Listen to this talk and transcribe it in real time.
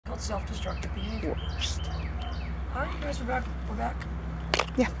about self-destructive behavior. Worst. All right, you guys, we're back. We're back.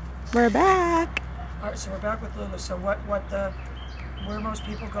 Yeah, we're back. All right, so we're back with Lulu. So where most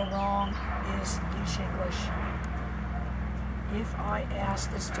people go wrong is leash English. If I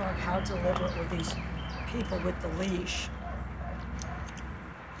ask this dog how deliberate were these people with the leash,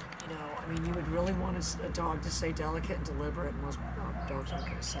 you know, I mean, you would really want a dog to say delicate and deliberate, and most dogs aren't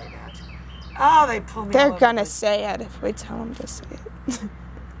going to say that. Oh, they pull me. They're gonna say it if we tell them to say it.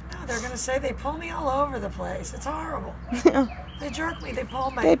 No, they're gonna say they pull me all over the place. It's horrible. They jerk me. They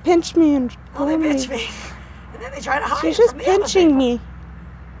pull me. They pinch me and pull they me. pinch me, and then they try to hide. She's just from the other pinching people. me.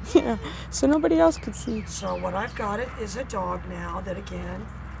 Yeah, so nobody else could see. So what I've got is a dog now that, again,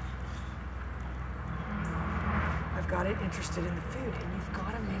 I've got it interested in the food, and you've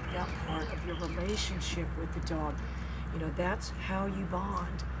got to make that part of your relationship with the dog. You know, that's how you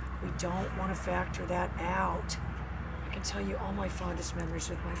bond. We don't want to factor that out. I can tell you all my fondest memories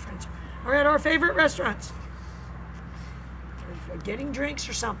with my friends are at our favorite restaurants. Or getting drinks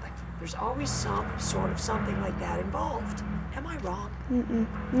or something. There's always some sort of something like that involved. Am I wrong?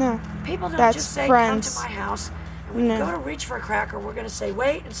 No. People don't That's just say, friends. come to my house, and when you go to reach for a cracker, we're going to say,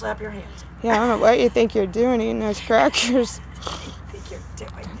 wait, and slap your hands. Yeah, I don't know what you think you're doing eating those crackers. I think you're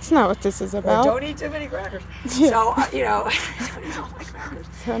doing. That's not what this is about. Don't eat too many crackers. Yeah. So, you know, don't eat all my crackers.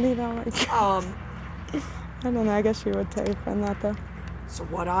 Don't eat all my crackers. I don't know, I guess you would tell your friend that though. So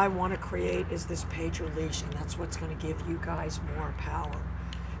what I want to create is this pager leash, and that's what's going to give you guys more power.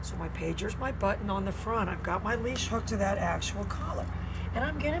 So my pager's my button on the front. I've got my leash hooked to that actual collar. And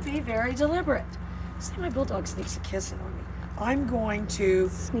I'm going to be very deliberate. See, my bulldog sneaks a kiss in on me. I'm going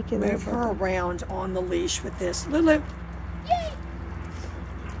to move her around on the leash with this. Lulu. Yay!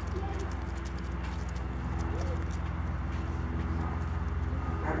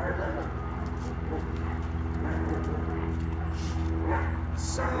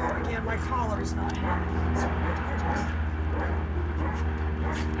 So, again, my collar is not happy.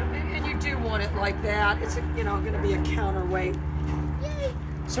 And you do want it like that. It's going to be a counterweight. Yay!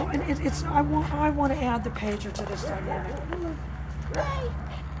 So, and it's I want to add the pager to this dynamic. Yay!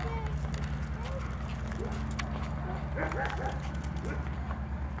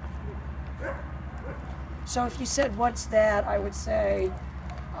 So if you said, what's that? I would say,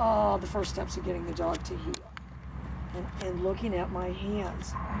 the first steps of getting the dog to heel. And looking at my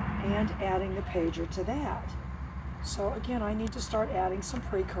hands and adding the pager to that. So again, I need to start adding some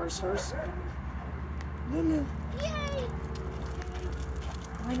precursors. Lulu. Yay!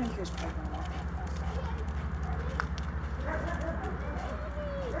 I know you guys probably don't want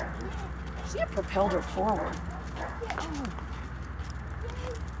that. See, I propelled her forward. Oh.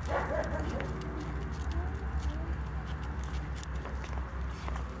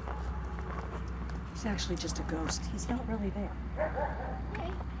 He's actually just a ghost. He's not really there.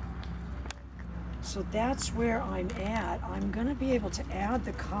 Okay. So that's where I'm at. I'm going to be able to add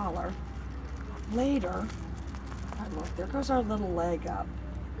the collar later. Oh, look, there goes our little leg up.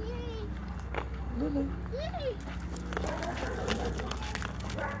 Yay. Lulu. Yay.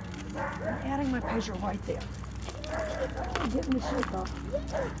 I'm adding my pager right there. I'm getting the shape off.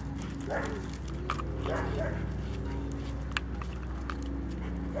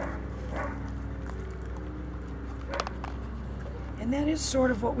 And that is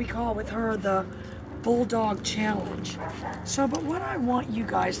sort of what we call with her the bulldog challenge. So, but what I want you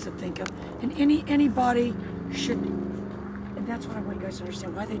guys to think of, and anybody should, and that's what I want you guys to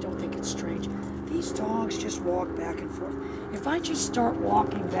understand, why they don't think it's strange. These dogs just walk back and forth. If I just start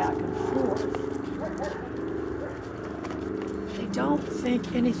walking back and forth, they don't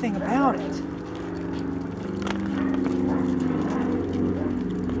think anything about it.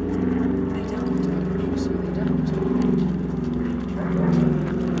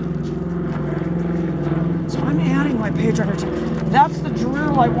 Pager. That's the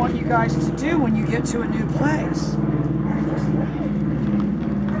drill I want you guys to do when you get to a new place.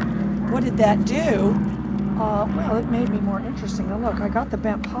 What did that do? Well, it made me more interesting. Now look, I got the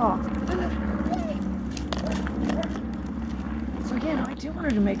bent paw. So again, I do want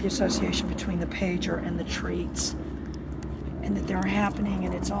her to make the association between the pager and the treats, and that they're happening,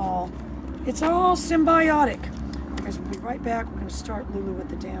 and it's all symbiotic. Guys, we'll be right back. We're going to start Lulu with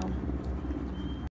the down.